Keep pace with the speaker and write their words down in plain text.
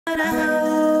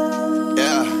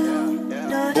Yeah,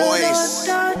 boys.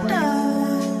 Yeah.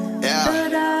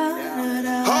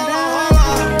 Hold on, hold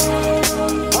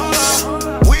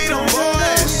on. We them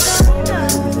boys.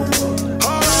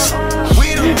 Hold on, we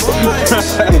them boys.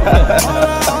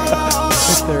 Hold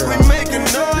on. We making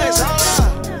noise. Hold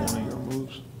on.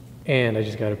 And I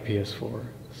just got a PS4.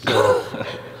 So,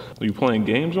 Are you playing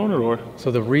games on it, or?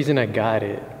 so the reason I got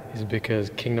it is because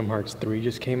Kingdom Hearts 3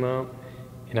 just came out,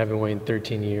 and I've been waiting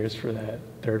 13 years for that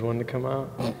third one to come out.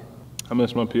 I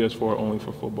miss my PS4 only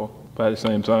for football. But at the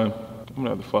same time, I'm gonna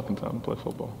have the fucking time to play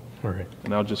football. Right.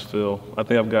 And I'll just feel, I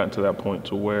think I've gotten to that point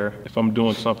to where if I'm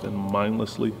doing something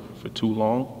mindlessly for too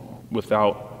long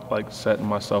without like setting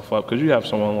myself up, because you have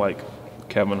someone like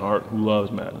Kevin Hart who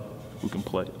loves Madden, who can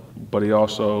play. But he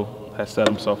also has set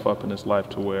himself up in his life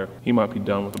to where he might be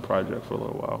done with the project for a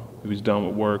little while. If he's done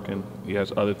with work and he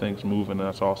has other things moving and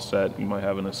that's all set, you might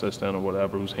have an assistant or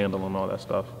whatever who's handling all that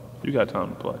stuff. You got time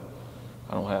to play.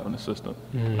 I don't have an assistant.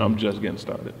 I'm just getting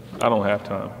started. I don't have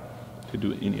time to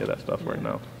do any of that stuff right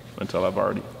now until I've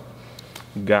already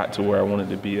got to where I wanted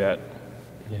to be at.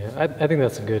 Yeah, I think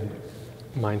that's a good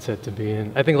mindset to be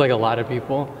in. I think like a lot of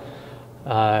people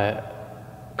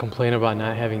complain about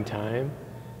not having time,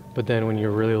 but then when you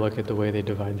really look at the way they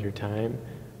divide their time,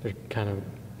 they're kind of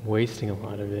wasting a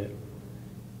lot of it.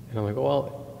 And I'm like,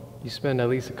 well, you spend at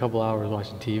least a couple hours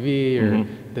watching TV or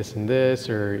this and this,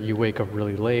 or you wake up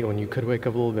really late when you could wake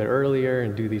up a little bit earlier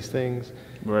and do these things.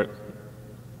 Right.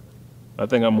 I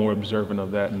think I'm more observant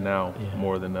of that now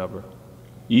more than ever.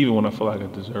 Even when I feel like I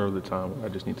deserve the time, I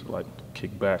just need to like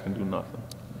kick back and do nothing.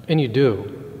 And you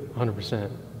do,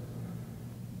 100%.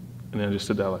 And then just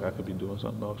sit there like I could be doing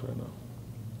something else right now.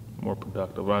 More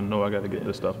productive. I know I got to get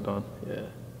this stuff done. Yeah.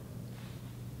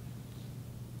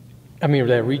 I mean,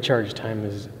 that recharge time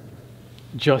is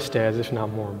just as, if not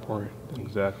more important.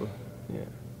 Exactly. Yeah.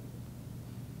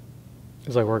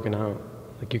 It's like working out.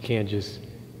 Like you can't just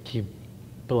keep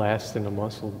blasting a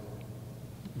muscle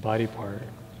body part.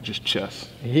 Just chest.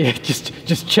 Yeah,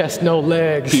 just chest, no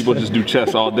legs. People just do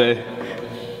chest all day.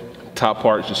 Top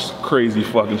part just crazy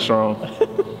fucking strong.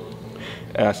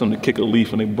 Ask them to kick a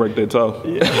leaf and they break their toe.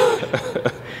 Yeah. I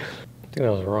think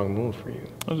that was the wrong move for you.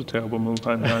 That was a terrible move.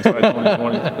 Hindsight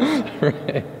 2020.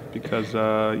 Right. Because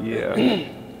yeah,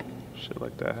 shit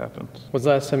like that happens. When's the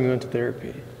last time you went to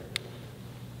therapy?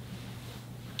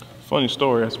 Funny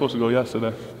story. I was supposed to go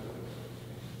yesterday.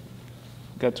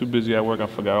 Got too busy at work. I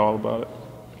forgot all about it.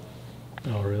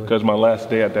 Oh, really? Because my last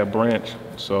day at that branch,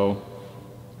 so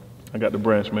I got the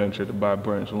branch manager to buy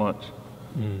branch lunch.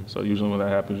 So usually when that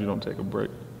happens, you don't take a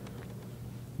break.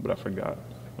 But I forgot.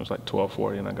 It was like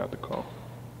 12:40 and I got the call.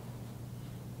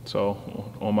 So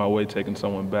on my way taking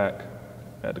someone back,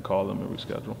 I had to call them and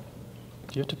reschedule.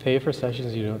 Do you have to pay for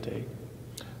sessions you don't take?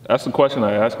 That's the question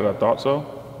I asked because I thought so.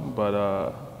 But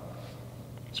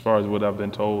as far as what I've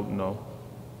been told, no.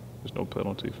 There's no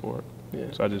penalty for it.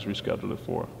 Yeah. So I just rescheduled it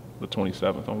for the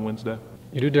 27th on Wednesday.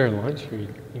 You do during lunch or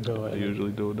you go I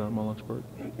usually do it during my lunch break.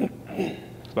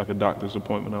 It's like a doctor's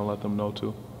appointment. I'll let them know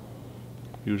too.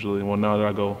 Usually, well, now that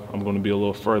I go, I'm going to be a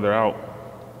little further out.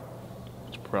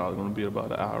 It's probably going to be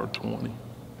about an hour 20.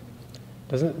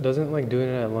 Doesn't like doing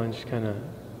it at lunch kind of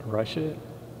rush it?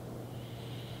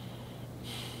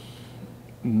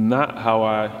 Not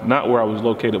where I was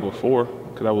located before,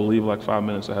 because I would leave like 5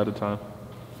 minutes ahead of time,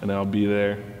 and I'll be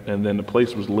there. And then the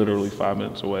place was literally 5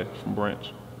 minutes away from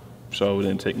branch, so it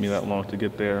didn't take me that long to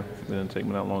get there. It didn't take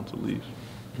me that long to leave.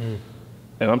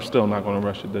 And I'm still not going to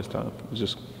rush it this time. It's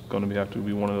just going to have to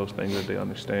be one of those things that they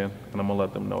understand, and I'm going to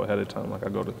let them know ahead of time, like I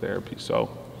go to therapy. So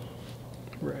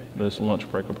this lunch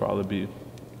break will probably be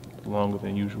longer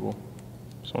than usual.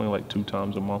 It's only like 2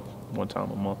 times a month, 1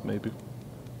 time a month maybe.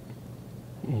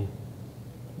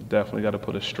 Definitely got to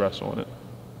put a stress on it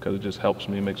because it just helps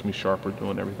me, makes me sharper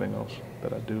doing everything else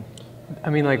that I do. I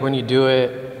mean, like when you do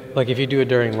it, like if you do it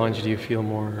during lunch, do you feel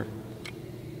more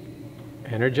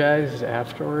energized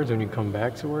afterwards when you come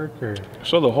back to work, or?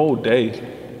 So the whole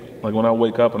day, like when I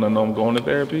wake up and I know I'm going to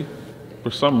therapy, for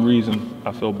some reason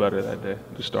I feel better that day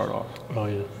to start off. Oh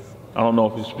yeah. I don't know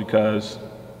if it's because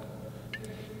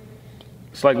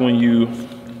it's like when you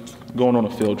going on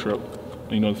a field trip,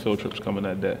 you know the field trip's coming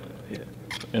that day. Yeah.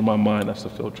 In my mind, that's a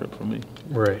field trip for me.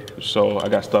 Right. So I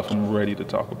got stuff I'm ready to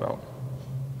talk about.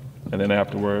 And then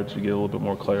afterwards, you get a little bit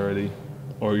more clarity,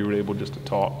 or you're able just to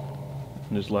talk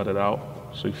and just let it out.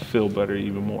 So you feel better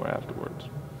even more afterwards.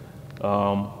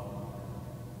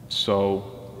 So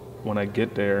when I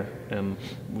get there and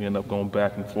we end up going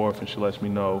back and forth and she lets me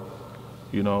know,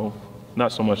 you know,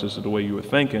 not so much as the way you were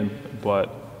thinking, but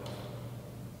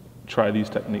try these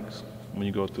techniques when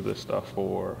you go through this stuff,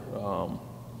 or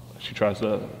She tries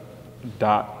to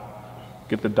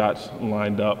get the dots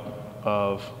lined up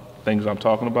of things I'm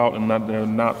talking about, and they're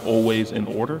not always in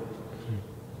order,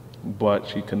 but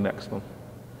she connects them.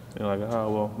 You're like, oh,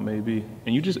 well, maybe.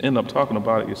 And you just end up talking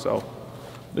about it yourself.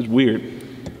 It's weird.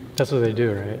 That's what they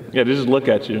do, right? Yeah, they just look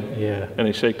at you, Yeah. and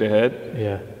they shake their head,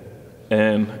 Yeah.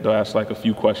 and they'll ask like a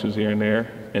few questions here and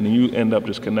there, and then you end up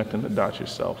just connecting the dots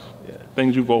yourself. Yeah.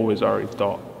 Things you've always already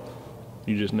thought.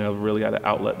 You just never really had an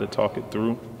outlet to talk it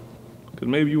through, because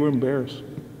maybe you were embarrassed.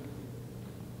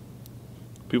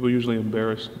 People usually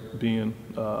embarrass being,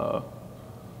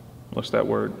 what's that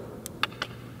word?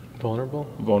 Vulnerable?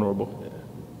 Vulnerable. Yeah.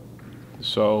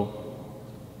 So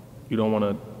you don't want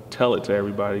to tell it to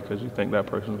everybody because you think that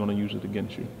person's going to use it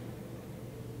against you.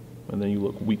 And then you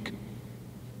look weak.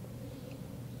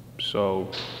 So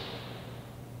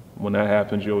when that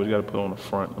happens, you always got to put on a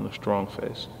front and a strong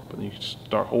face. But then you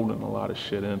start holding a lot of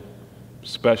shit in,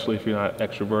 especially if you're not an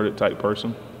extroverted type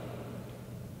person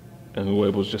and who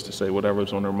able just to say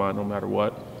whatever's on their mind no matter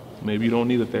what. Maybe you don't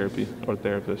need a therapy or a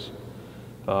therapist.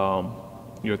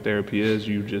 Your therapy is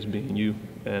you just being you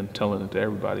and telling it to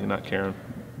everybody and not caring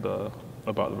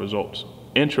about the results.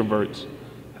 Introverts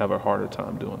have a harder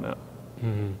time doing that.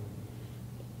 Mm-hmm.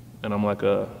 And I'm like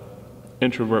a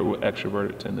introvert with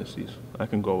extroverted tendencies. I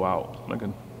can go out, I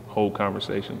can hold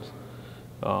conversations,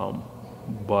 and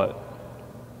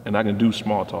I can do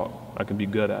small talk. I can be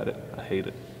good at it. I hate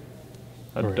it.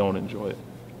 I don't enjoy it.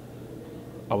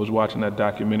 I was watching that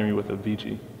documentary with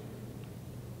Avicii.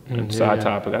 And side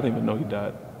topic, I didn't even know he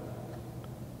died.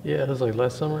 Yeah, it was like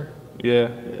last summer. Yeah.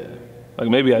 Like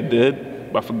maybe I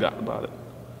did, but I forgot about it.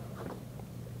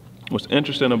 What's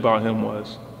interesting about him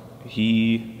was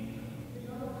he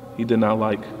did not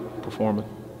like performing.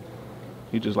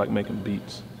 He just liked making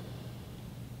beats.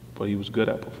 But he was good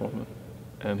at performing.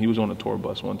 And he was on a tour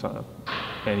bus one time.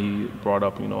 And he brought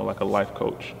up, like a life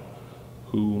coach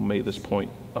who made this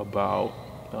point about,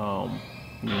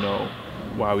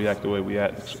 why we act the way we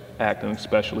act, and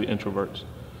especially introverts.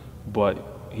 But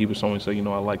he was someone who said,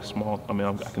 I like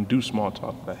I can do small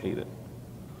talk, but I hate it.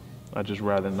 I'd just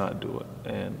rather not do it.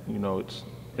 And,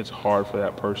 it's hard for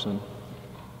that person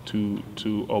to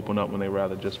open up when they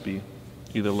rather just be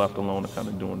either left alone or kind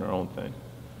of doing their own thing.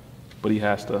 But he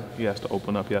has to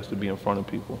open up, he has to be in front of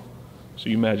people. So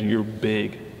you imagine you're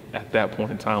big at that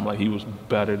point in time, like he was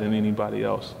better than anybody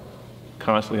else.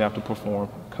 Constantly have to perform,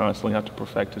 constantly have to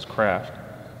perfect his craft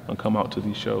and come out to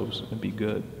these shows and be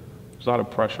good. There's a lot of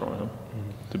pressure on him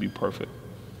to be perfect.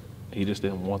 He just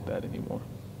didn't want that anymore.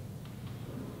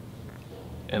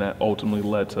 And that ultimately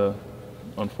led to,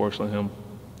 unfortunately,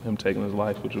 him taking his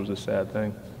life, which was a sad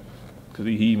thing. Because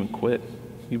he even quit.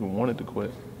 He even wanted to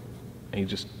quit. And he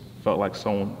just felt like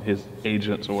his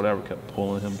agents or whatever, kept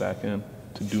pulling him back in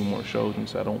to do more shows. And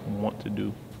he said, I don't want to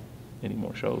do any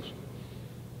more shows.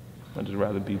 I'd just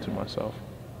rather be to myself.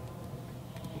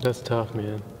 That's tough,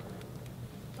 man.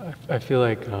 I feel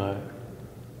like,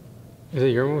 is it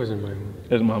your move or is it my move?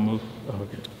 It's my move. Oh,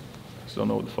 okay. I just don't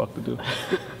know what the fuck to do.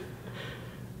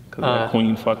 Because that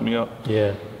queen fucked me up.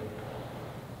 Yeah.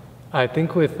 I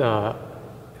think what's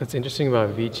interesting about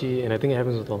Avicii, and I think it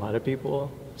happens with a lot of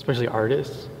people, especially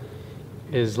artists,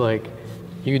 is like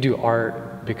you do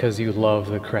art because you love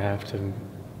the craft of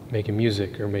making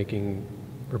music or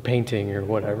painting or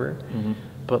whatever. Mm-hmm.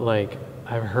 But like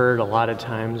I've heard a lot of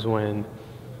times when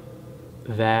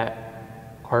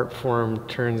that art form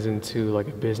turns into like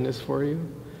a business for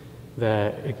you,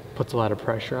 that it puts a lot of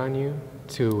pressure on you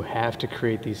to have to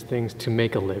create these things to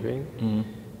make a living. Mm-hmm.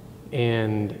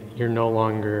 And you're no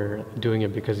longer doing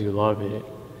it because you love it.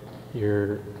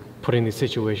 You're put in these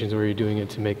situations where you're doing it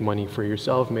to make money for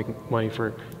yourself, make money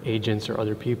for agents or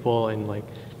other people, and like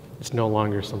it's no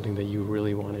longer something that you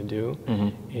really want to do.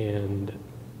 Mm-hmm. And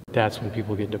that's when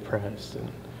people get depressed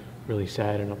and really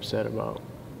sad and upset about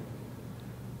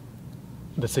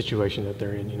the situation that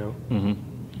they're in, Mm-hmm.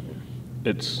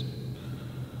 It's,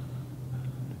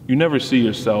 you never see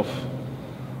yourself,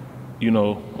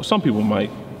 well, some people might,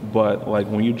 but like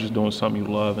when you're just doing something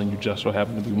you love and you just so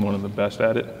happen to be one of the best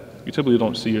at it, you typically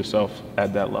don't see yourself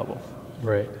at that level.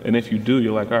 Right. And if you do,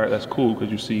 you're like, all right, that's cool,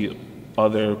 because you see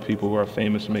other people who are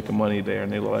famous and making money there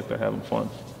and they look like they're having fun.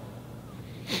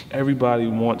 Everybody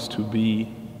wants to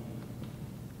be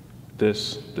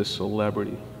this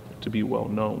celebrity, to be well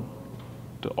known,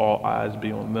 to all eyes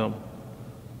be on them.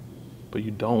 But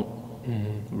you don't,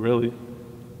 really.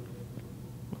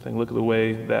 I think, look at the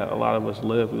way that a lot of us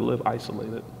live. We live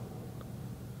isolated.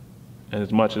 And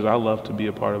as much as I love to be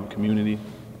a part of a community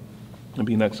and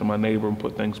be next to my neighbor and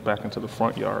put things back into the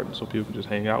front yard so people can just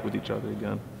hang out with each other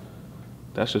again,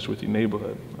 that's just with your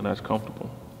neighborhood, and that's comfortable.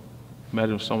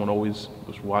 Imagine if someone always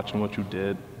was watching what you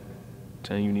did,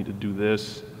 telling you need to do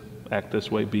this, act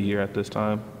this way, be here at this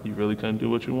time. You really couldn't do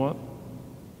what you want?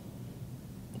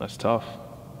 That's tough.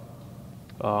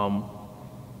 Because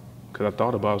I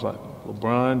thought about it, I was like,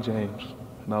 LeBron James,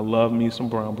 and I love me some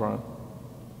Bron.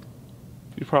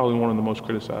 He's probably one of the most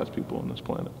criticized people on this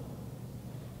planet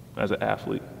as an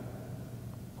athlete.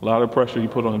 A lot of pressure he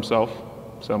put on himself,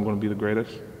 said I'm going to be the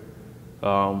greatest.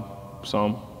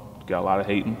 Some got a lot of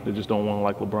hating. They just don't want to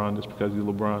like LeBron just because he's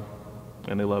LeBron.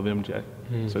 And they love MJ.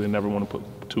 So they never want to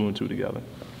put 2 and 2 together.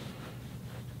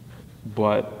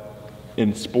 But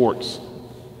in sports,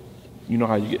 you know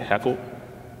how you get heckled?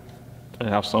 And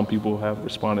how some people have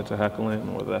responded to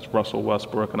heckling, whether that's Russell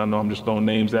Westbrook, and I know I'm just throwing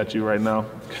names at you right now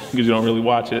because you don't really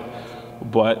watch it,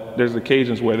 but there's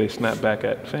occasions where they snap back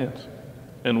at fans.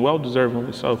 And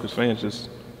well-deservedly so, because fans just,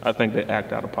 I think they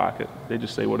act out of pocket. They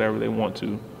just say whatever they want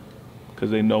to because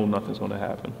they know nothing's going to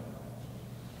happen.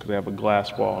 Because they have a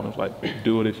glass wall, and it's like,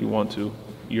 do it if you want to.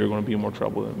 You're going to be in more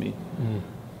trouble than me.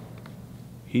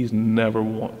 He's never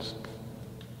once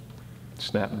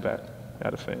snapped back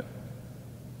at a fan.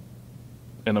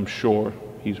 And I'm sure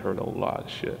he's heard a lot of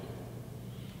shit.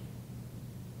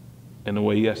 And the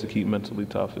way he has to keep mentally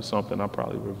tough is something I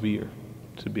probably revere,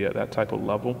 to be at that type of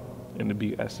level and to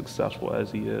be as successful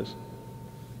as he is.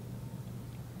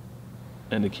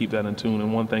 And to keep that in tune.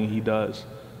 And one thing he does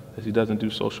is he doesn't do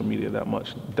social media that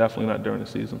much, definitely not during the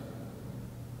season.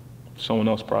 Someone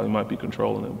else probably might be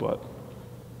controlling it, but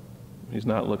he's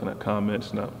not looking at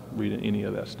comments, not reading any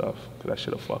of that stuff, because that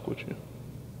shit'll fuck with you.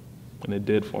 And it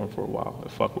did for him for a while.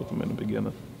 It fucked with him in the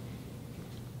beginning.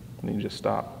 And he just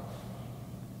stopped.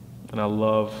 And I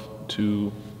love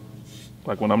to,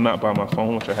 like when I'm not by my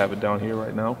phone, which I have it down here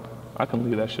right now, I can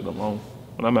leave that shit alone.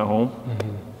 When I'm at home,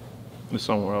 it's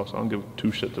somewhere else. I don't give 2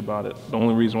 shits about it. The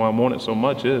only reason why I'm on it so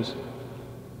much is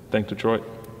thank Detroit,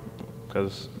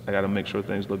 because I got to make sure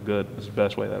things look good. It's the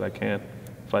best way that I can.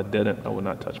 If I didn't, I would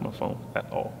not touch my phone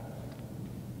at all.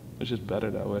 It's just better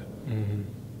that way.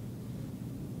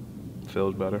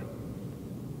 Feels better.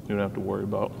 You don't have to worry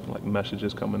about like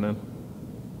messages coming in.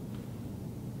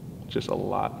 Just a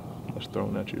lot that's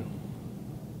thrown at you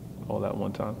all that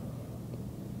one time.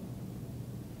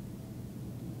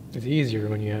 It's easier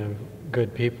when you have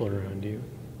good people around you.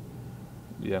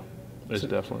 Yeah, it's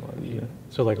definitely like that. Yeah.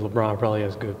 So like LeBron probably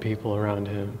has good people around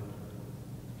him.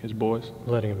 His boys?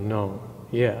 Letting him know.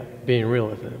 Yeah, being real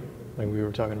with him, like we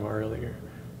were talking about earlier.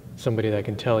 Somebody that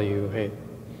can tell you, hey,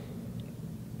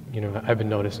 you know, I've been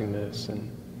noticing this.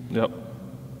 And Yep.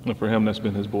 And for him, that's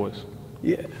been his boys.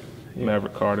 Yeah.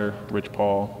 Maverick Carter, Rich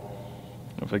Paul,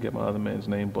 I forget my other man's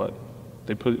name, but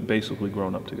they basically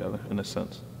grown up together in a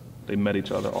sense. They met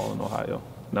each other all in Ohio.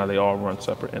 Now they all run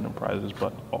separate enterprises,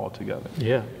 but all together.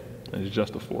 Yeah. And it's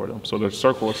just the 4 of them. So their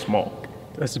circle is small.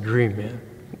 That's a dream, man.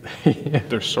 Yeah.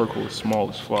 Their circle is small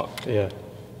as fuck. Yeah.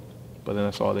 But then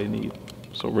that's all they need.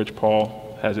 So Rich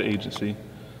Paul has an agency.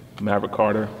 Maverick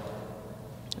Carter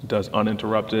does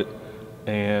Uninterrupted,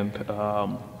 and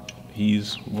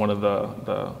he's one of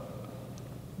the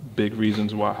big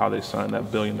reasons why how they signed that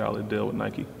 $1 billion deal with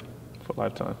Nike for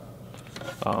lifetime,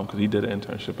 because he did an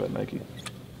internship at Nike.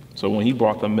 So when he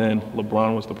brought them in,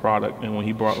 LeBron was the product, and when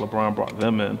LeBron brought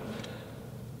them in,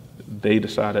 they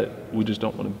decided we just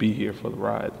don't want to be here for the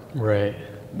ride. Right.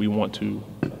 We want to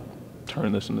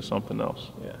turn this into something else.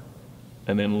 Yeah.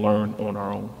 And then learn on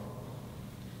our own.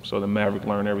 So the Maverick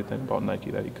learned everything about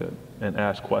Nike that he could and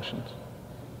asked questions.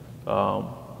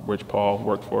 Rich Paul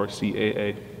worked for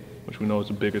CAA, which we know is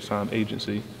a bigger time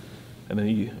agency. And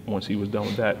then once he was done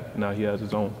with that, now he has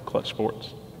his own Clutch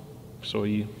Sports. So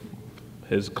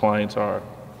his clients are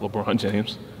LeBron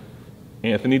James,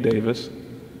 Anthony Davis,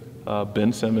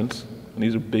 Ben Simmons, and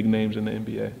these are big names in the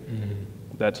NBA.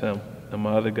 That's him. And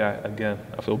my other guy, again,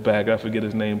 I feel bad I forget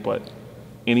his name, but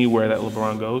anywhere that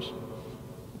LeBron goes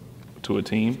to a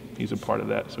team, he's a part of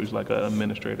that. So he's like an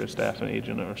administrator, staff, and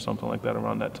agent or something like that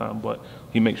around that time. But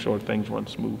he makes sure things run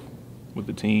smooth with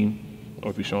the team,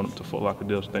 or if he's showing up to Foot Locker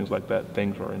deals, things like that,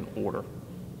 things are in order.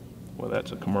 Whether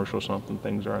that's a commercial or something,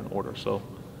 things are in order. So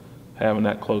having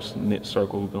that close-knit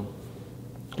circle who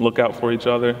can look out for each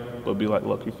other, but be like,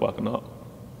 look, you're fucking up.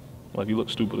 Like, you look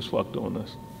stupid as fuck doing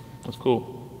this. That's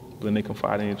cool. Then they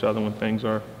confide in each other when things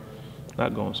are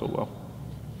not going so well.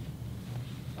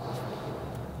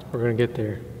 We're going to get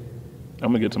there.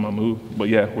 I'm going to get to my move. But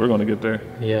yeah, we're going to get there.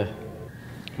 Yeah.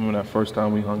 Remember that first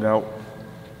time we hung out?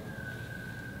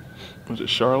 Was it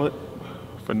Charlotte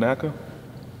for NACA?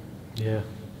 Yeah.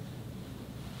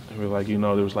 And we were like, there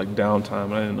was like downtime.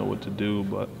 And I didn't know what to do,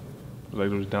 but it was like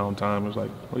there was downtime. It was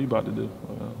like, what are you about to do?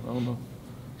 I don't know.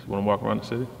 So you want to walk around the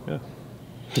city? Yeah.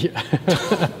 Yeah.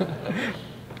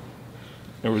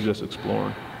 And we're just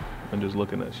exploring and just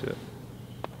looking at shit.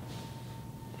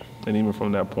 And even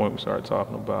from that point, we started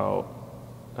talking about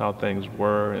how things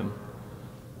were and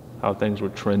how things were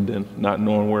trending, not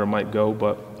knowing where it might go,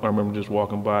 but I remember just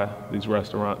walking by these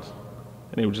restaurants,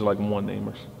 and they were just like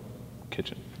one-namers.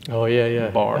 Kitchen. Oh, yeah.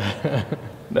 Bar.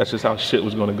 That's just how shit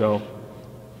was gonna go.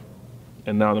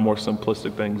 And now the more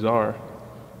simplistic things are,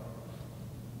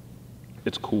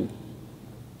 it's cool,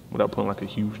 without putting like a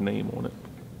huge name on it.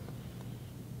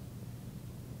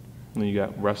 And then you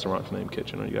got restaurants named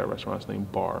Kitchen, or you got restaurants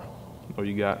named Bar, or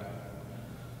you got,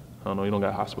 I don't know, you don't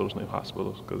got hospitals named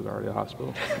hospitals because it's already a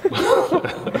hospital.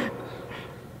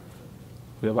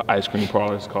 We have an ice cream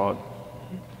parlor, it's called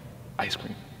Ice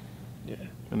Cream. Yeah.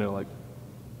 And they're like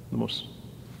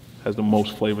has the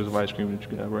most flavors of ice cream that you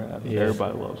can ever have. Yeah.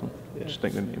 Everybody loves them. Yeah. Just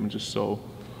think the name is just so,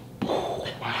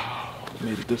 wow,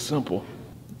 made it this simple.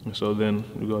 And so then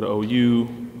we go to OU,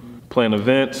 plan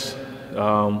events,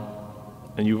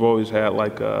 and you've always had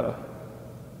like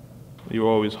you're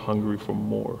always hungry for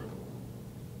more.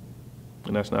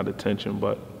 And that's not attention,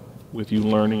 but with you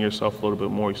learning yourself a little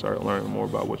bit more, you started learning more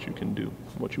about what you can do,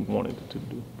 what you wanted to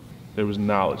do. There was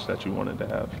knowledge that you wanted to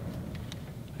have.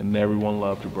 And everyone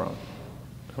loved Jabron.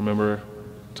 I remember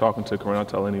talking to Corinne, I'll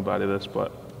tell anybody this,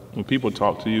 but when people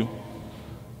talk to you,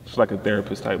 it's like a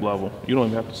therapist type level. You don't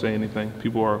even have to say anything.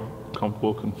 People are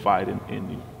comfortable confiding in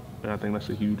you. And I think that's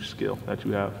a huge skill that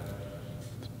you have.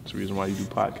 It's the reason why you do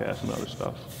podcasts and other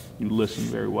stuff. You listen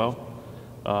very well,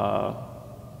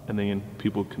 and then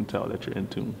people can tell that you're in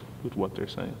tune with what they're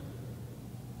saying.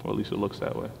 Or at least it looks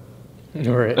that way.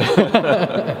 Right.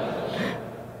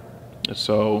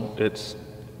 So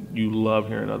you love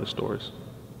hearing other stories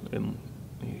and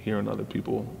hearing other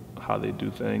people, how they do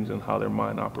things and how their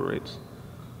mind operates.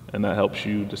 And that helps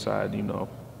you decide,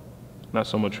 not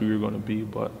so much who you're going to be,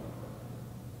 but,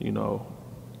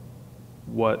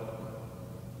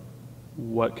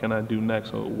 what can I do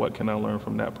next, or what can I learn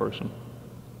from that person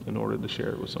in order to share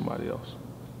it with somebody else,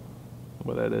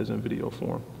 whether that is in video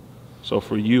form. So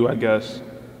for you, I guess,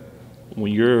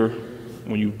 when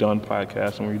you've done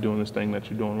podcasts and when you're doing this thing that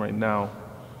you're doing right now,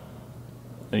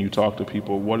 and you talk to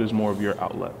people, what is more of your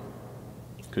outlet?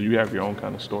 Because you have your own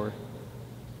kind of story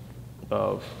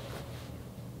of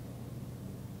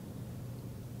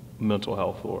mental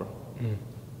health or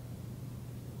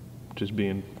just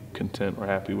being content or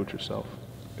happy with yourself.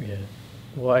 Yeah.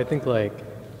 Well, I think like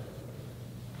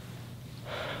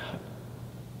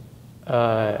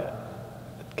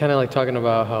kind of like talking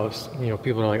about how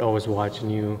people are like always watching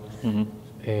you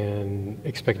and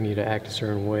expecting you to act a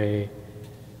certain way.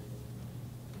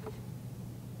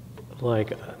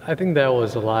 Like, I think that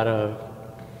was a lot of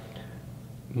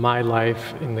my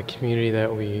life in the community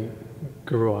that we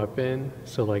grew up in.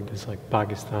 So like this like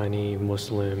Pakistani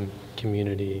Muslim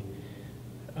community.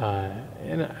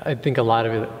 And I think a lot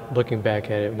of it, looking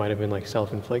back at it, might have been like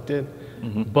self-inflicted,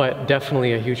 but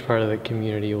definitely a huge part of the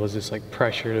community was this like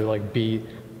pressure to like be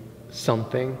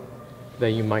something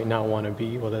that you might not want to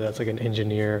be, whether that's like an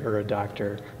engineer or a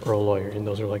doctor or a lawyer, and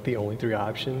those are like the only three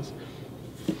options.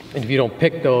 And if you don't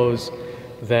pick those,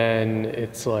 then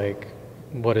it's like,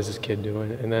 what is this kid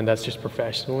doing? And then that's just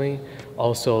professionally.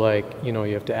 Also, like, you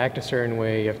have to act a certain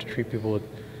way, you have to treat people with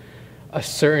a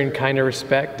certain kind of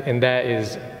respect, and that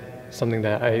is something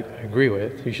that I agree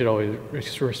with. You should always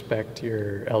respect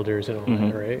your elders and all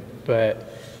that, right? But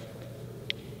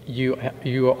you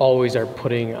always are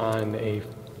putting on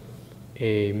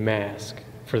a mask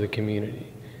for the community.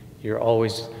 You're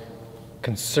always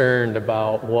concerned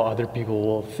about what other people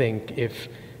will think if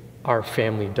our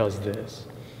family does this.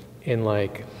 And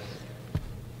like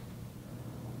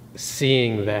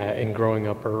seeing that and growing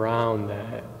up around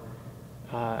that,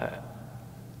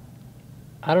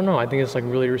 I don't know, I think it's like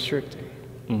really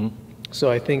restricting.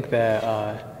 So I think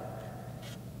that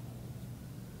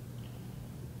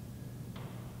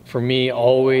for me,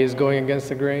 always going against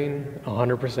the grain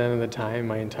 100% of the time,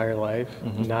 my entire life,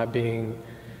 not being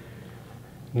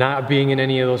in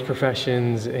any of those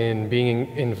professions and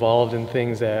being involved in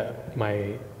things that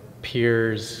my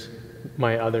peers,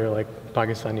 my other like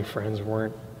Pakistani friends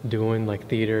weren't doing, like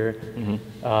theater,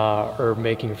 or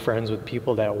making friends with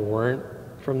people that weren't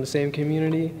from the same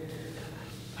community.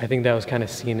 I think that was kind of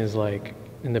seen as like,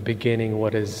 in the beginning,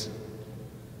 what is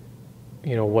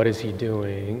he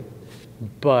doing?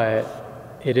 But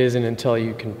it isn't until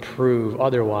you can prove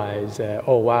otherwise that,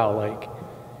 oh wow, like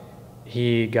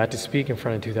he got to speak in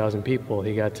front of 2,000 people,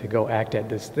 he got to go act at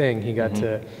this thing, he gets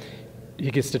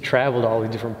to travel to all these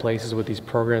different places with these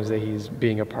programs that he's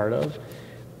being a part of.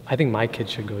 I think my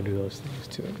kids should go do those things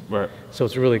too. Right. So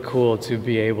it's really cool to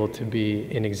be able to be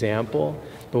an example,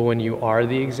 but when you are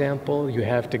the example, you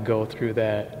have to go through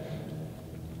that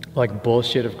like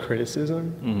bullshit of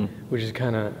criticism, which is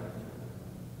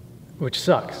which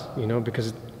sucks, you know,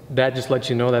 because that just lets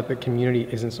you know that the community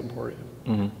isn't supportive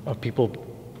of people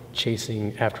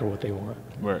chasing after what they want.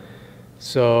 Right.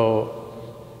 So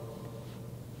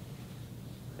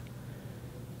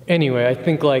anyway, I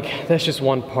think like that's just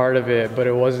one part of it, but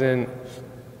it wasn't,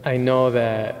 I know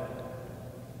that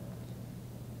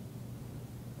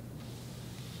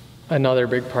another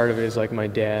big part of it is like my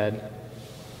dad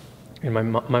and my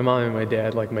mom and my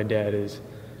dad. Like my dad is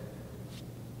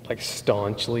like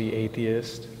staunchly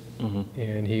atheist,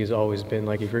 and he's always been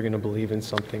like, if you're gonna believe in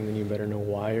something, then you better know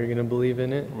why you're gonna believe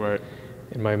in it. Right.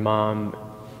 And my mom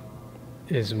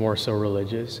is more so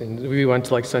religious, and we went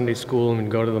to like Sunday school and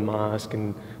we'd go to the mosque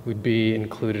and we'd be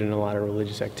included in a lot of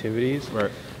religious activities.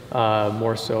 Right.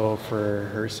 More so for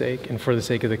her sake and for the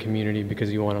sake of the community,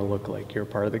 because you want to look like you're a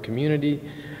part of the community,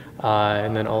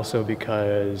 and then also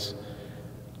because,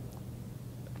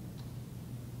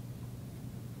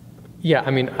 yeah,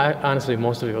 I mean, honestly,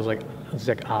 most of it was like, it's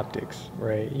like optics,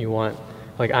 right? You want,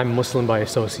 like, I'm Muslim by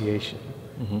association.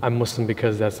 I'm Muslim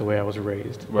because that's the way I was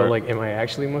raised. Right. But like, am I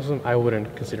actually Muslim? I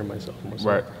wouldn't consider myself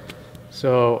Muslim. Right.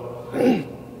 So,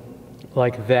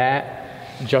 like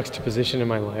that juxtaposition in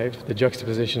my life, the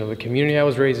juxtaposition of the community I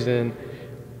was raised in,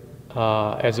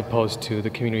 as opposed to the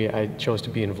community I chose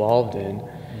to be involved in,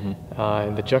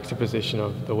 and the juxtaposition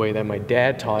of the way that my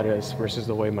dad taught us versus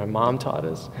the way my mom taught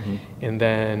us, and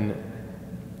then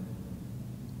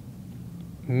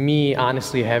me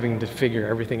honestly having to figure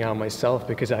everything out myself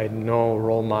because I had no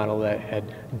role model that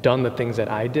had done the things that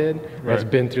I did, has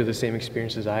been through the same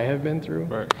experiences I have been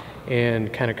through,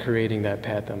 and kind of creating that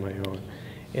path on my own.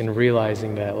 And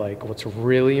realizing that like what's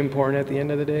really important at the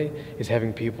end of the day is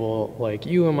having people like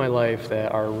you in my life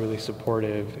that are really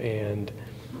supportive and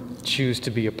choose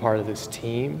to be a part of this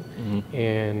team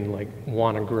and like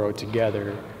want to grow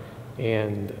together.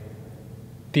 And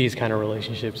these kind of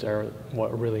relationships are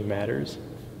what really matters.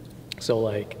 So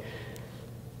like,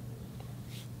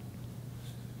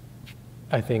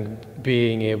 I think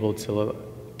being able to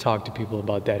talk to people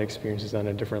about that experiences on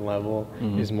a different level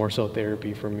is more so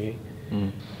therapy for me.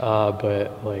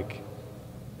 But like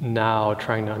now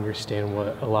trying to understand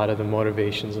what a lot of the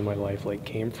motivations in my life like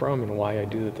came from and why I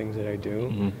do the things that I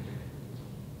do.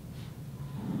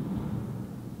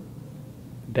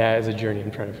 That is a journey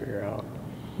I'm trying to figure out.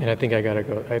 And I think I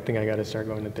gotta start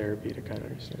going to therapy to kind of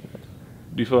understand that.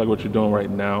 Do you feel like what you're doing right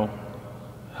now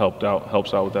helps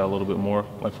out with that a little bit more?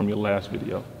 Like from your last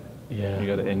video, Yeah. you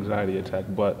got an anxiety attack,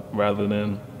 but rather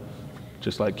than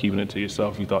just like keeping it to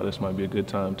yourself, you thought this might be a good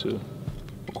time to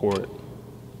record it,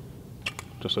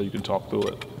 just so you can talk through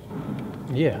it.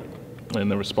 Yeah. And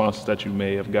the responses that you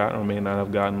may have gotten or may not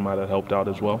have gotten might have helped out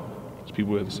as well. Because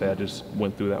people would say, I just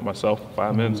went through that myself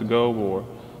 5 minutes ago, or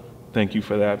thank you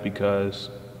for that because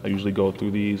I usually go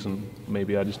through these and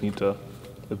maybe I just need to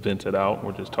vent it out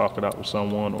or just talk it out with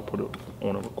someone or put it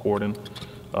on a recording.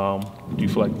 Do you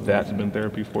feel like that's been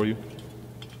therapy for you?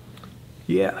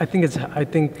 Yeah, I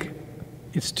think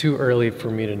it's too early for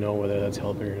me to know whether that's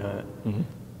helping or not.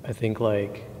 I think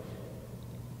like,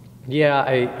 yeah,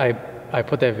 I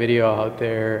put that video out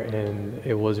there and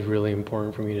it was really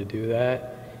important for me to do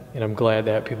that. And I'm glad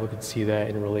that people could see that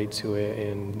and relate to it.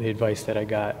 And the advice that I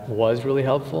got was really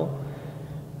helpful.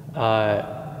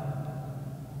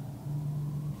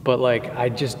 But like, I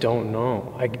just don't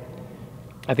know.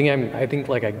 I think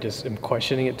like I just am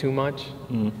questioning it too much.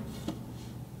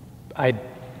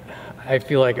 I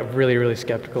feel like I'm really, really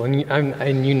skeptical,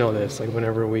 and you know this. Like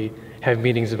whenever we have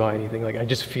meetings about anything, like I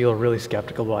just feel really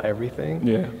skeptical about everything.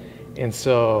 Yeah. And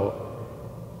so,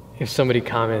 if somebody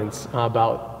comments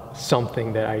about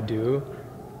something that I do,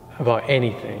 about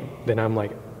anything, then I'm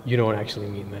like, you don't actually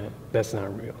mean that. That's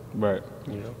not real. Right.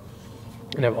 You know.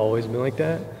 And I've always been like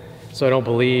that. So I don't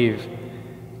believe,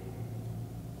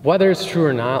 whether it's true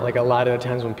or not. Like a lot of the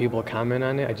times when people comment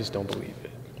on it, I just don't believe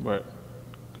it. Right.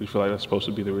 You feel like that's supposed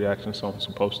to be the reaction someone's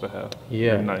supposed to have.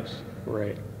 Yeah. Very nice.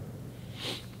 Right.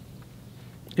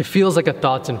 It feels like a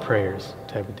thoughts and prayers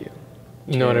type of deal.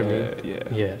 You know what I mean?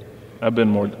 Yeah. Yeah. I've been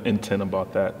more intent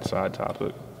about that side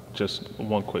topic. Just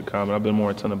one quick comment. I've been more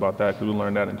intent about that because we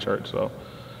learned that in church. So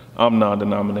I'm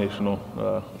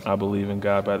non-denominational. I believe in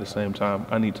God, but at the same time,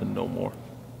 I need to know more.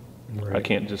 Right.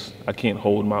 I can't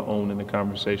hold my own in the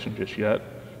conversation just yet.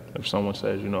 If someone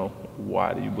says,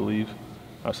 why do you believe?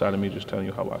 Outside of me just telling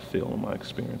you how I feel in my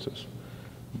experiences.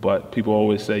 But people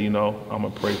always say, I'm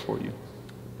going to pray for you.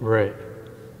 Right.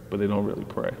 But they don't really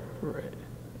pray. Right.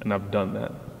 And I've done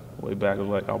that. way back. It was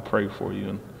like, I'll pray for you.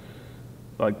 And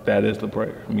like, that is the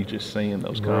prayer, me just saying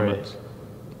those comments.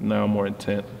 Right. Now I'm more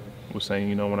intent with saying,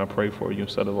 you know, when I pray for you,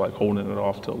 instead of like holding it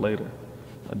off till later,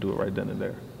 I do it right then and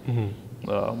there.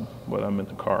 Mm-hmm. Whether I'm in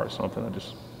the car or something, I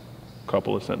just, a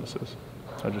couple of sentences,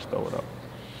 I just throw it up.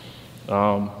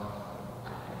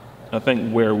 I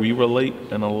think where we relate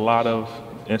in a lot of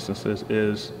instances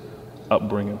is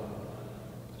upbringing.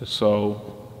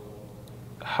 So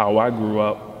how I grew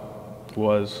up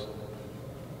was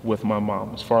with my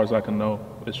mom. As far as I can know,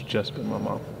 it's just been my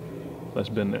mom that's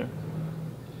been there.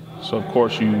 So of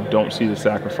course you don't see the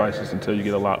sacrifices until you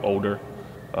get a lot older,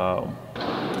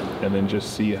 and then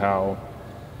just see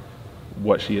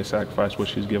what she has sacrificed, what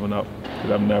she's given up.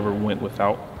 Because I've never went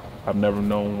without. I've never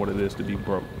known what it is to be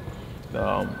broke.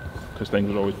 Because things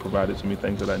was always provided to me,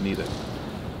 things that I needed.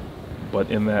 But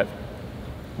in that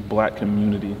black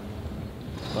community,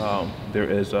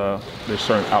 there's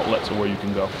certain outlets of where you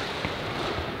can go.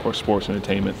 Of course, sports,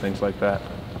 entertainment, things like that.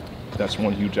 That's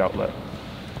one huge outlet.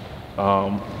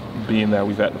 Being that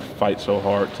we've had to fight so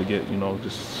hard to get, you know,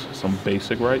 just some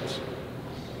basic rights,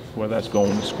 whether that's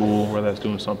going to school, whether that's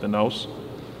doing something else.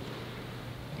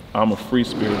 I'm a free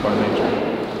spirit by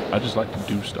nature. I just like to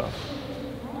do stuff.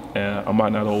 And I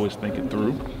might not always think it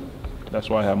through. That's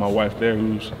why I have my wife there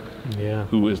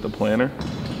who is the planner.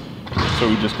 So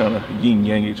we just kind of yin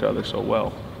yang each other so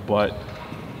well. But,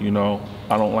 you know,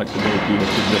 I don't like to go through the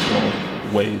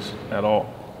traditional ways at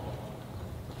all.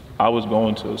 I was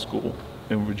going to a school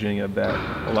in Virginia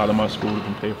that a lot of my school has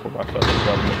been paid for by federal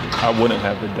government. I wouldn't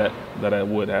have the debt that I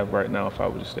would have right now if I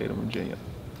would have stayed in Virginia.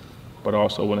 But I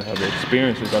also wouldn't have the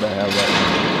experiences that I have right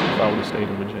now if I would have stayed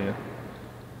in Virginia.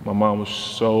 My mom was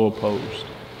so opposed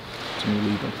to me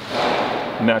leaving.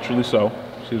 Naturally so.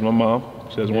 She's my mom.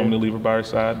 She doesn't want me to leave her by her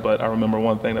side. But I remember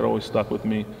one thing that always stuck with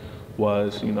me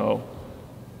was, you know,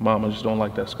 Mom, I just don't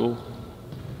like that school.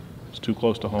 It's too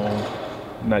close to home.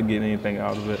 I'm not getting anything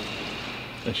out of it.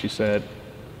 And she said,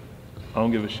 I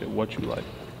don't give a shit what you like.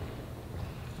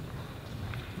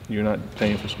 You're not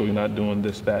paying for school. You're not doing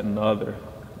this, that, and the other.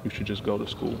 You should just go to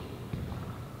school.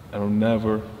 And I'll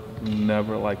never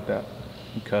like that.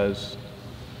 Because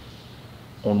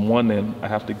on one end, I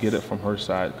have to get it from her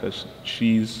side because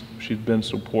she's been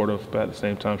supportive, but at the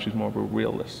same time, she's more of a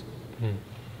realist.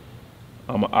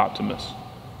 I'm an optimist.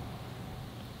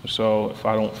 So if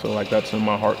I don't feel like that's in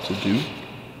my heart to do,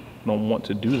 I don't want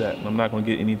to do that, and I'm not going to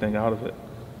get anything out of it.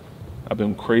 I've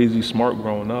been crazy smart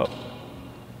growing up,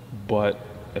 but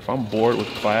if I'm bored with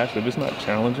class, if it's not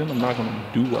challenging, I'm not going to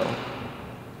do well.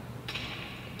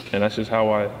 And that's just how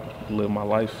I live my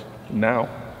life now.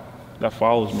 That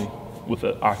follows me with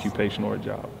an occupation or a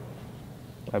job.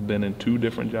 I've been in 2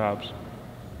 different jobs,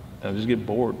 and I just get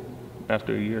bored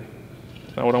after a year.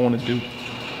 It's not what I want to do.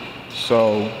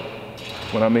 So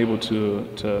when I'm able to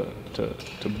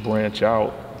branch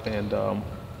out and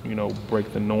you know,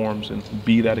 break the norms and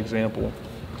be that example,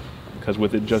 because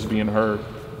with it just being her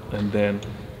and then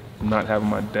not having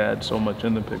my dad so much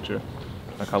in the picture,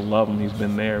 like I love him, he's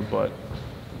been there, but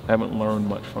I haven't learned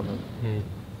much from him.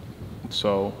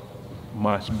 So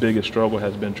my biggest struggle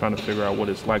has been trying to figure out what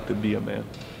it's like to be a man,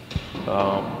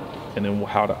 and then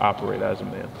how to operate as a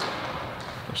man.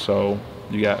 So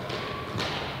you got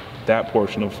that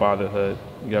portion of fatherhood.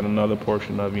 You got another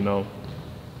portion of, you know,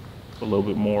 a little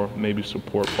bit more maybe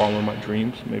support following my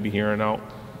dreams, maybe hearing out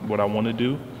what I want to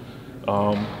do.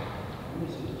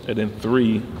 And then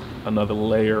 3, another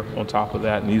layer on top of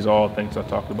that, and these are all things I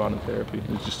talked about in therapy.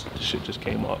 It's just, the shit just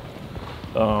came up.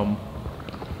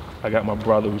 I got my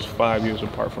brother who's 5 years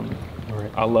apart from me.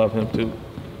 Right. I love him too.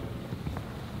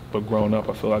 But growing up,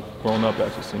 I feel like growing up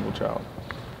as a single child.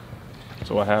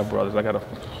 So I have brothers. I got a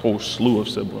whole slew of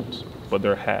siblings, but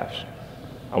they're halves.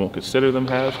 I won't consider them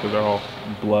halves because they're all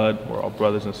blood. We're all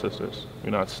brothers and sisters.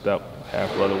 You're not step,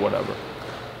 half brother, whatever.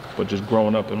 But just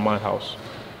growing up in my house,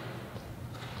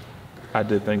 I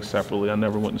did things separately. I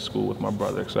never went to school with my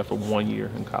brother except for 1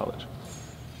 year in college.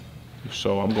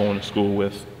 So I'm going to school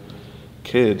with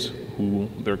kids who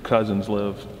their cousins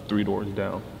live 3 doors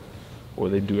down, or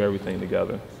they do everything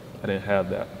together. I didn't have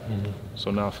that.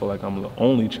 So now I feel like I'm the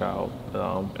only child,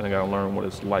 and I gotta learn what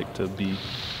it's like to be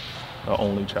an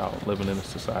only child living in a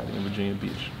society in Virginia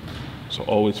Beach. So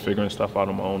always figuring stuff out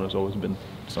on my own has always been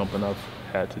something I've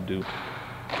had to do.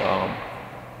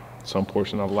 Some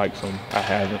portion I've liked, some I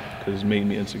haven't, because it's made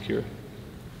me insecure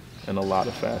in a lot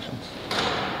of fashions,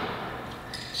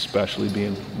 especially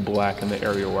being black in the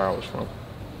area where I was from.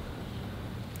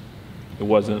 It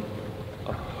wasn't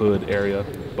a hood area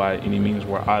by any means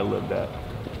where I lived at,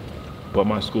 but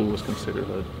my school was considered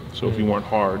hood. So if you weren't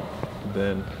hard,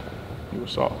 then you were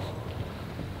soft.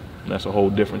 And that's a whole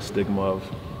different stigma of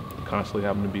constantly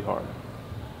having to be hard.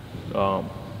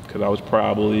 Because I was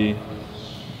probably,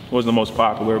 wasn't the most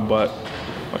popular, but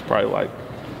I was probably like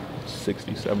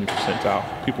 60, 70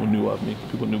 percentile. People knew of me.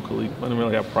 People knew Khalid. I didn't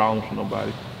really have problems with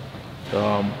nobody.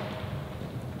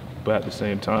 But at the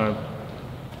same time,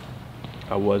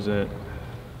 I wasn't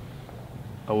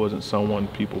someone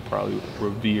people probably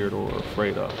revered or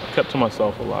afraid of. I kept to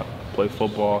myself a lot. Played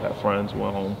football, had friends,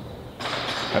 went home,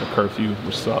 had a curfew,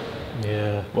 which sucked.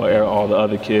 Yeah. Well, all the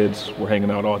other kids were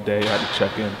hanging out all day. I had to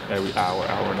check in every hour,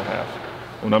 hour and a half.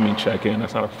 When I mean check in,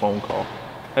 that's not a phone call.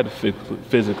 I had to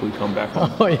physically come back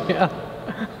home. Oh, yeah.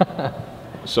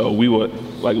 So we would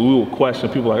question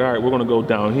people like, all right, we're gonna go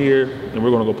down here and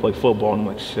we're gonna go play football. And I'm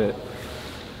like, shit,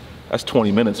 that's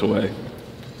 20 minutes away.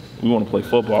 We wanna play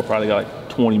football, I probably got like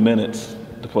 20 minutes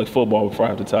to play football before I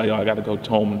have to tell y'all I gotta go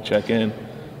home and check in.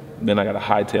 And then I gotta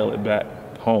hightail it back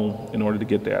home in order to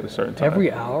get there at a certain time.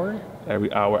 Every hour?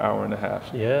 Every hour, hour and a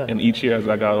half. Yeah. And each year as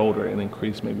I got older, it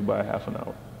increased maybe by a half an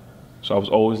hour. So I was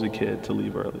always a kid to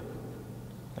leave early.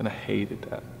 And I hated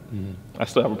that. I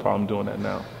still have a problem doing that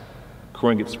now.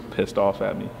 Corinne gets pissed off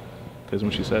at me because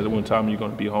when she says, "When time are you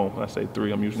going to be home?" And I say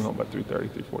 3, I'm usually home by 3:30,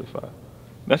 3:45.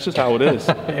 That's just how it is.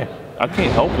 Yeah. I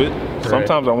can't help it. Right.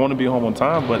 Sometimes I want to be home on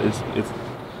time, but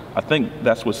I think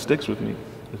that's what sticks with me,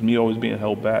 is me always being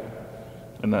held back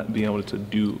and not being able to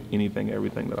do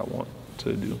everything that I want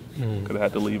to do because I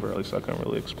had to leave early, so I couldn't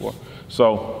really explore.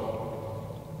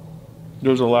 So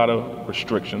there's a lot of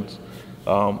restrictions,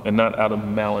 and not out of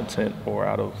malintent or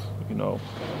out of,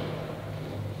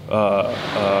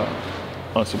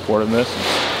 unsupportiveness.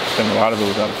 I think a lot of it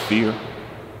was out of fear,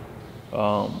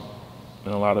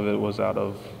 and a lot of it was out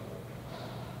of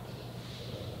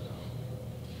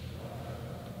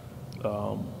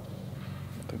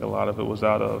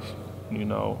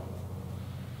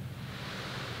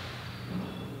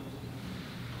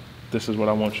this is what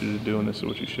I want you to do and this is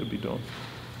what you should be doing.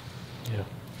 Yeah.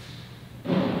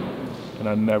 And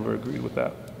I never agreed with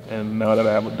that. And now that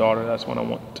I have a daughter, that's when I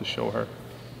want to show her.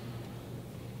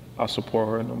 I'll support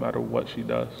her no matter what she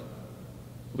does,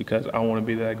 because I want to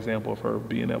be that example of her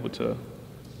being able to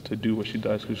do what she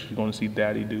does, because she's going to see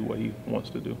daddy do what he wants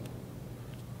to do.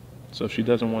 So if she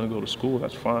doesn't want to go to school,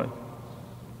 that's fine.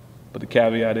 But the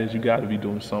caveat is you got to be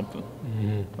doing something.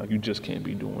 Like, you just can't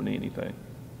be doing anything.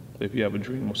 If you have a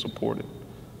dream, we'll support it.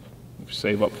 If you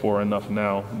save up for enough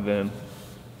now, then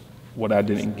what I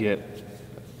didn't get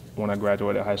when I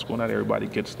graduated high school, not everybody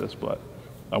gets this, but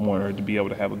I want her to be able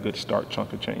to have a good start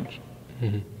chunk of change.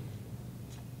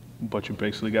 But you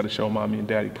basically got to show mommy and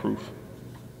daddy proof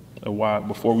of why,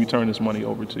 before we turn this money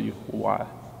over to you, why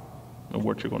and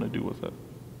what you're going to do with it.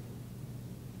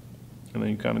 And then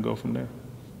you kind of go from there.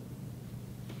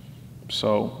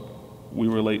 So we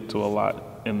relate to a lot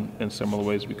in similar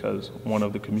ways, because one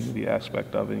of the community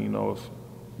aspect of it, of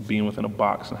being within a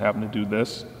box and having to do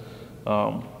this,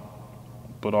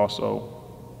 but also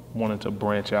wanting to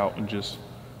branch out and just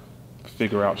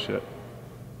figure out shit.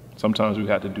 Sometimes we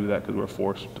had to do that because we're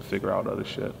forced to figure out other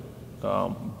shit.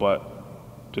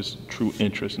 But just true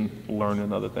interest in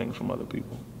learning other things from other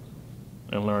people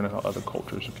and learning how other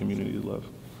cultures and communities live.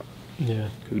 Yeah.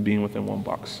 Because being within one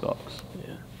box sucks.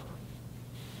 Yeah.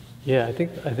 Yeah, I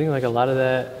think like a lot of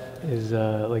that is,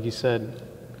 like you said,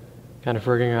 kind of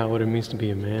figuring out what it means to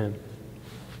be a man.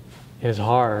 It's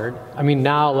hard. I mean,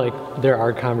 now, like, there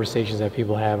are conversations that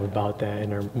people have about that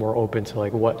and are more open to,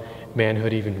 like, what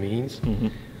manhood even means.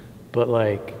 But,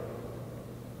 like,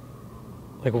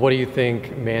 what do you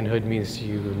think manhood means to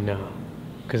you now?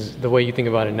 Because the way you think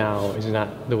about it now is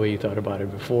not the way you thought about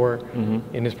it before,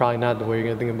 and it's probably not the way you're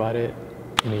going to think about it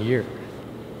in a year.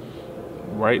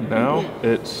 Right now,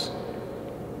 it's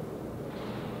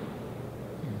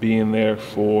being there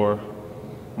for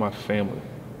my family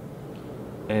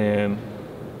and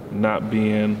not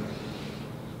being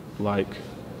like,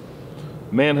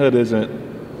 manhood isn't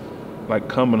like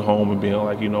coming home and being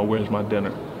like, where's my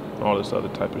dinner? All this other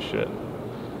type of shit.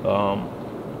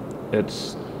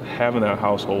 It's having that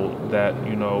household that,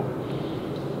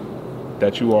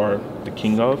 that you are the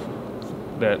king of,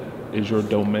 that is your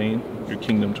domain, your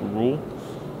kingdom to rule.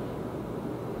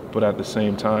 But at the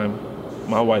same time,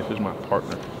 my wife is my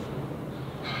partner.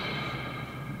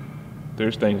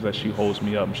 There's things that she holds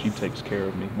me up and she takes care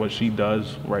of me. What she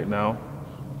does right now,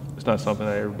 it's not something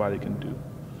that everybody can do.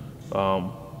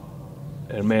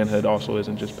 And manhood also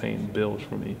isn't just paying bills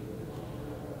for me.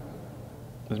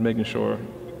 It's making sure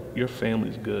your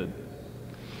family's good.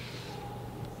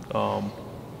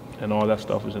 And all that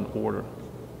stuff is in order.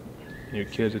 And your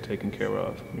kids are taken care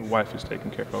of. Your wife is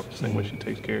taken care of the same way she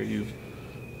takes care of you.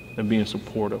 And being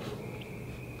supportive.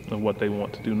 and what they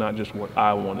want to do, not just what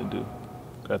I want to do.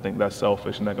 I think that's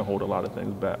selfish, and that can hold a lot of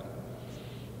things back.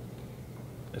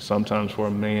 And sometimes for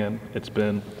a man, it's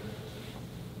been,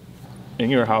 in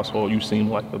your household, you seem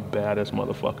like the baddest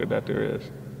motherfucker that there is.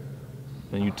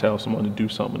 And you tell someone to do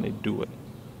something, and they do it.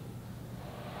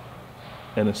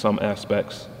 And in some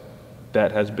aspects,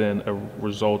 that has been a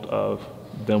result of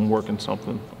them working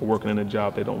something or working in a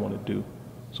job they don't want to do.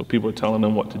 So people are telling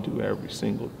them what to do every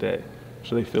single day.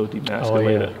 So they feel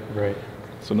demasculated. Oh, yeah, right.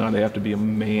 So now they have to be a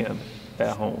man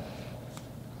at home.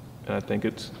 And I think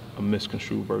it's a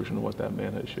misconstrued version of what that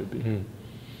manhood should be. Mm.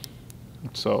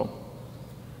 So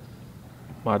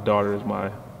my daughter is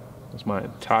my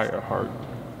entire heart.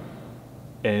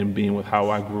 And being with how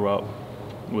I grew up,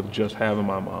 with just having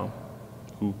my mom,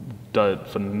 who did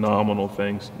phenomenal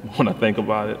things when I think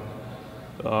about it.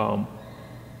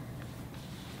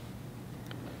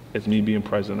 It's me being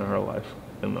present in her life.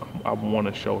 And I want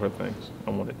to show her things. I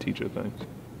want to teach her things.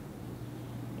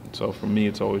 So for me,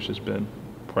 it's always just been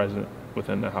present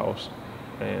within the house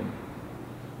and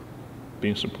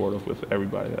being supportive with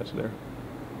everybody that's there.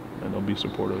 And they'll be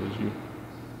supportive as you.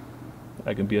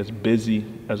 I can be as busy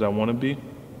as I want to be,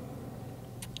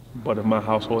 but if my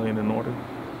household ain't in order,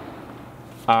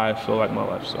 I feel like my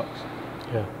life sucks.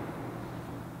 Yeah.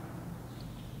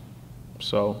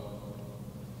 So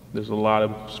there's a lot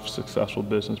of successful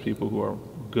business people who are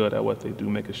good at what they do,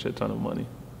 make a shit ton of money,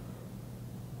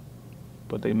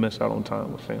 but they miss out on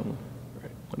time with family.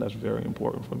 Right. And that's very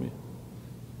important for me.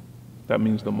 That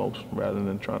means the most, rather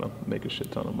than trying to make a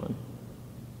shit ton of money.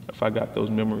 If I got those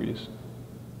memories,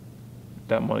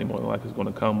 that money more than likely is going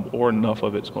to come, or enough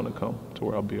of it's going to come to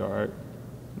where I'll be all right.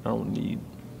 I don't need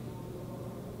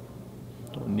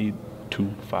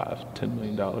 $2, $5, $10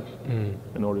 million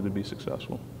in order to be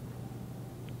successful.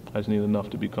 I just need enough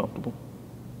to be comfortable,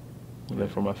 and then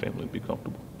for my family to be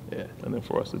comfortable. Yeah. And then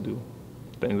for us to do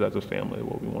things as a family,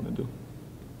 what we want to do.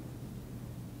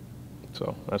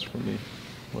 So that's for me,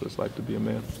 what it's like to be a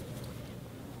man.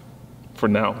 For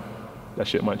now, that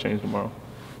shit might change tomorrow.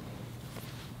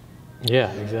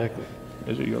 Yeah, exactly.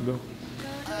 Is it your go?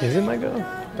 Is it my go?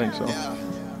 I think so.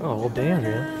 Oh, well, damn,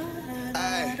 man.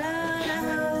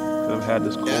 I've had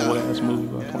this cold ass movie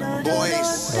by 20 Boys. I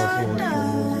was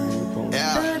feeling